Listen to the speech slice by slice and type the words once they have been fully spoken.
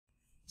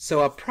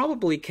So I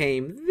probably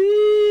came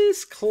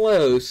this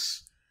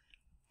close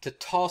to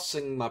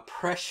tossing my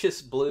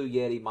precious Blue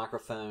Yeti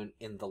microphone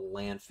in the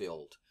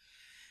landfill.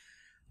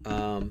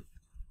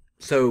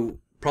 So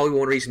probably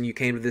one reason you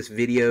came to this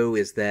video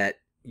is that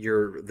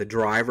the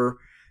driver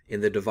in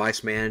the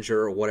device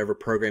manager or whatever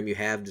program you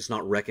have does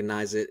not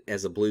recognize it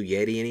as a Blue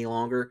Yeti any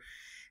longer.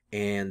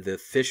 And the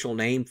official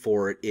name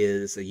for it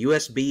is a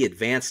USB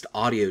advanced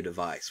audio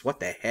device. What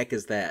the heck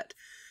is that?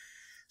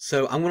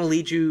 So I'm going to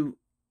lead you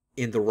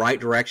in the right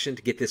direction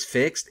to get this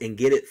fixed and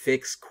get it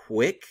fixed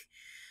quick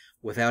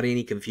without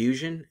any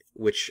confusion,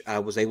 which I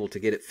was able to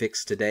get it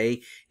fixed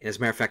today. And as a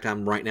matter of fact,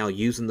 I'm right now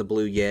using the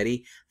Blue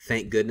Yeti.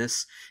 Thank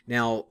goodness.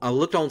 Now, I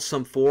looked on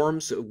some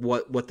forums.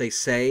 What they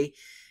say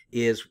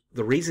is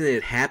the reason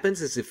it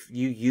happens is if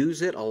you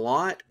use it a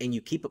lot and you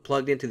keep it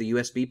plugged into the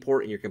USB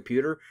port in your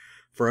computer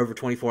for over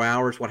 24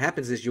 hours, what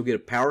happens is you'll get a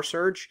power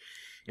surge.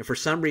 And for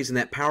some reason,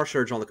 that power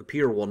surge on the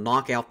computer will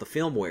knock out the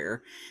firmware,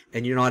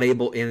 and you're not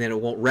able, and then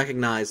it won't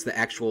recognize the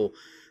actual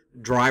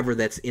driver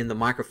that's in the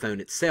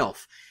microphone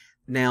itself.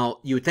 Now,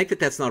 you would think that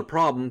that's not a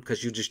problem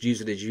because you just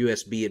use it as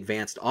USB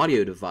advanced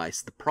audio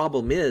device. The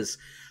problem is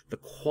the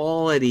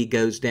quality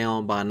goes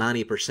down by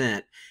 90%,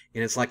 and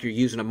it's like you're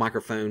using a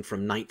microphone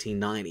from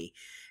 1990.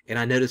 And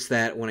I noticed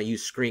that when I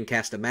use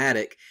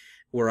Screencast-O-Matic,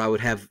 where I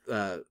would have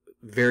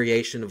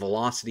variation of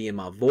velocity in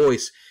my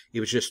voice, it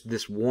was just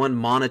this one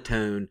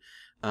monotone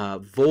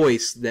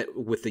voice that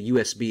with the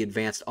USB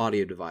advanced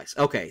audio device.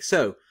 Okay,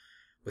 so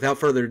without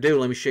further ado,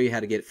 let me show you how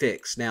to get it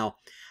fixed. Now,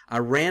 I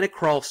ran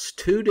across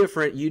two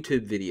different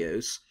YouTube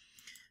videos,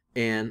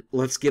 and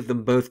let's give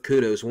them both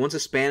kudos. One's a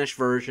Spanish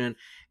version,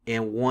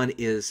 and one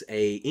is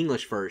a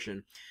English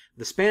version.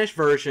 The Spanish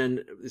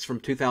version is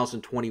from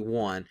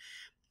 2021,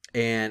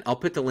 and I'll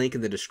put the link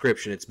in the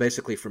description. It's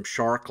basically from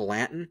Shark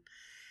Latin,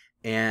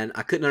 and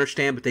I couldn't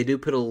understand, but they do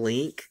put a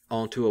link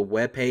onto a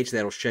web page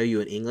that'll show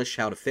you in English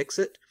how to fix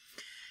it.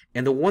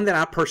 And the one that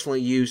I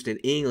personally used in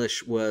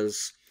English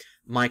was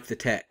Mike the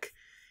Tech.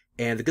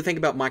 And the good thing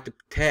about Mike the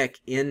Tech,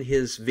 in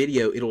his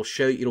video,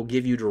 it'll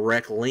give you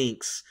direct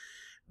links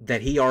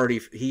that he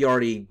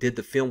already did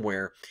the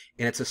firmware,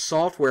 and it's a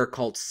software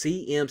called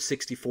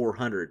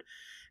CM6400,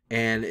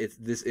 and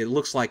it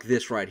looks like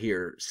this right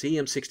here,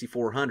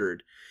 CM6400.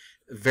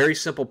 Very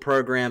simple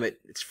program.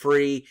 It's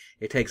free.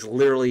 It takes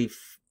literally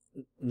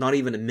not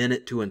even a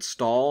minute to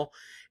install,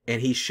 and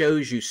he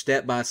shows you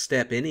step by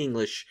step in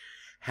English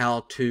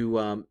how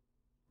to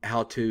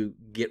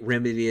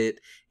remedy it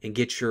and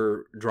get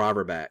your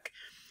driver back.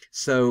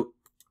 So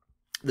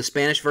the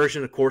Spanish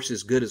version, of course,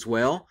 is good as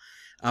well.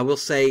 I will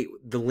say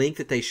the link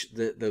that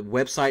the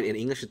website in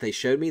English that they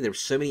showed me, there were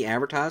so many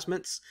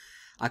advertisements,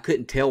 I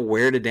couldn't tell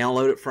where to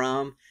download it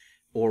from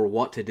or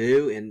what to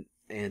do,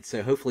 and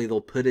so hopefully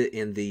they'll put it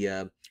in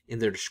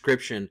their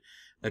description,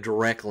 a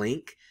direct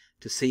link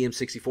to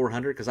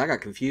CM6400, because I got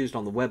confused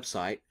on the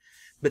website.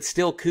 But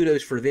still,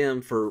 kudos for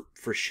them for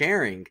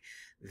sharing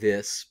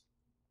this.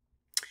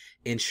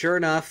 And sure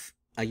enough,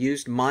 I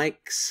used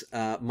Mike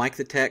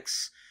the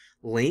Tech's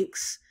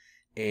links,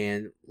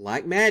 and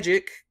like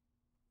magic,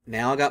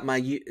 now I got my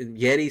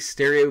Yeti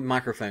stereo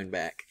microphone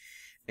back.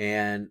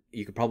 And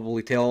you can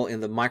probably tell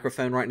in the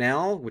microphone right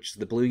now, which is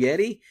the Blue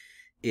Yeti,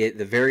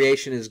 the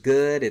variation is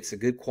good. It's a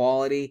good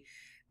quality.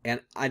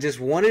 And I just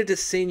wanted to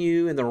send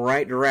you in the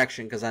right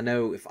direction, because I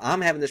know if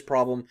I'm having this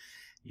problem,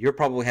 you're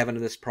probably having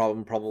this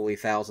problem, probably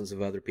thousands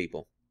of other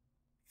people.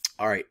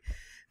 All right.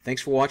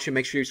 Thanks for watching.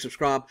 Make sure you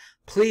subscribe.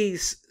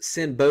 Please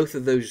send both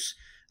of those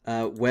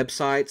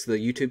websites, the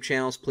YouTube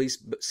channels, please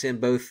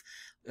send both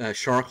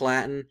Shark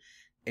Latin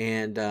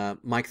and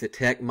Mike the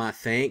Tech my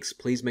thanks.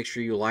 Please make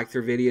sure you like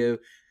their video,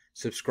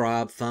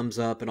 subscribe, thumbs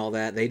up, and all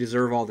that. They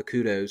deserve all the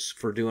kudos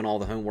for doing all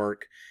the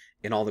homework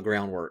and all the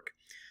groundwork.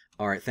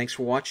 All right, thanks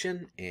for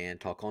watching,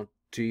 and talk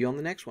to you on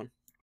the next one.